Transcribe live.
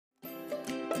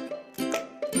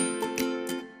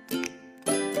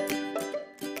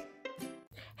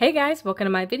Hey guys, welcome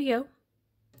to my video.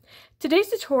 Today's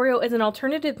tutorial is an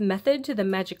alternative method to the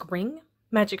magic ring,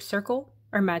 magic circle,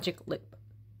 or magic loop.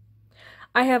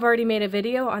 I have already made a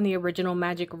video on the original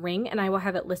magic ring and I will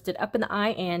have it listed up in the eye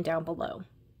and down below.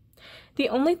 The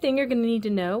only thing you're going to need to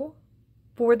know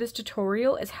for this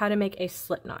tutorial is how to make a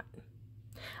slip knot.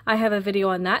 I have a video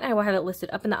on that and I will have it listed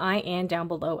up in the eye and down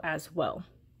below as well.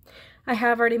 I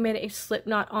have already made a slip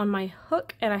knot on my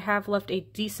hook and I have left a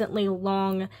decently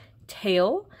long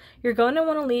tail. You're going to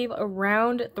want to leave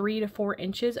around 3 to 4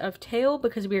 inches of tail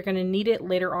because we are going to need it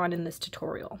later on in this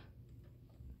tutorial.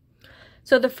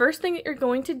 So the first thing that you're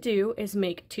going to do is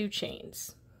make 2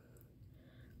 chains.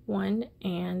 1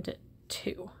 and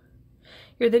 2.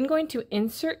 You're then going to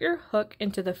insert your hook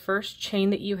into the first chain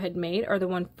that you had made, or the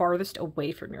one farthest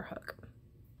away from your hook.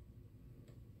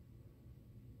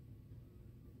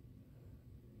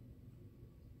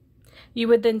 You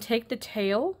would then take the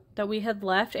tail that we had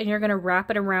left and you're going to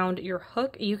wrap it around your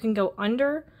hook. You can go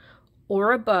under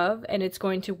or above and it's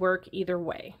going to work either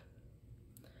way.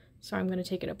 So I'm going to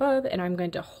take it above and I'm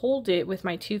going to hold it with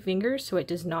my 2 fingers so it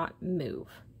does not move.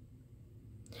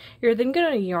 You're then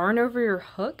going to yarn over your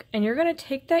hook and you're going to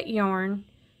take that yarn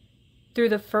through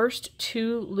the first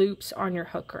 2 loops on your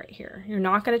hook right here. You're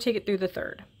not going to take it through the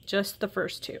third, just the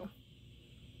first 2.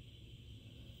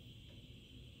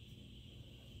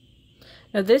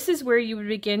 Now this is where you would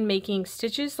begin making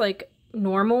stitches like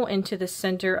normal into the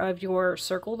center of your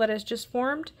circle that has just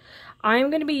formed. I'm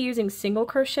going to be using single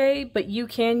crochet, but you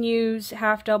can use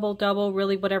half double, double,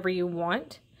 really whatever you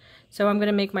want. So I'm going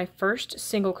to make my first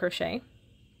single crochet.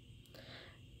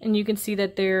 And you can see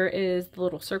that there is the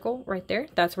little circle right there.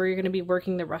 That's where you're going to be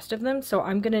working the rest of them. So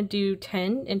I'm going to do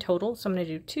 10 in total. So I'm going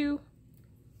to do 2,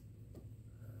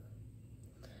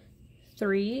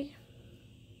 3,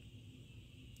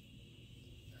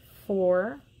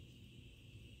 4,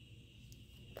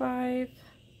 5,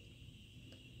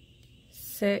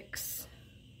 6,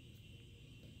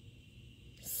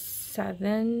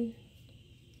 7,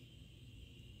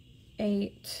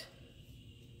 8,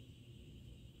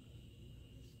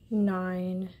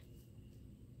 9,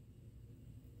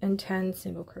 and 10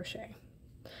 single crochet.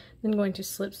 Then going to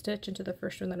slip stitch into the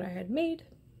first one that I had made,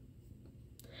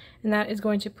 and that is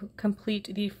going to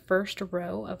complete the first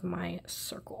row of my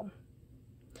circle.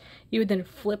 You would then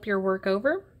flip your work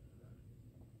over.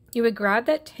 You would grab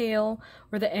that tail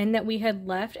or the end that we had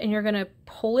left and you're going to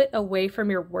pull it away from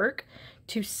your work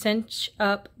to cinch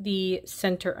up the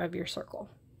center of your circle.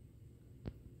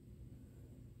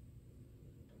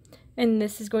 And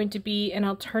this is going to be an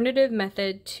alternative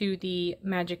method to the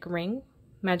magic ring,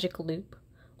 magic loop,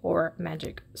 or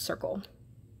magic circle.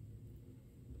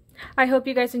 I hope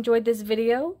you guys enjoyed this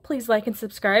video. Please like and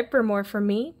subscribe for more from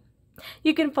me.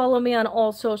 You can follow me on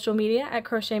all social media at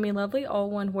crochetmelovely, all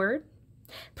one word.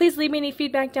 Please leave me any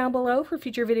feedback down below for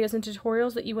future videos and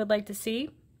tutorials that you would like to see.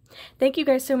 Thank you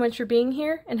guys so much for being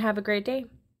here and have a great day.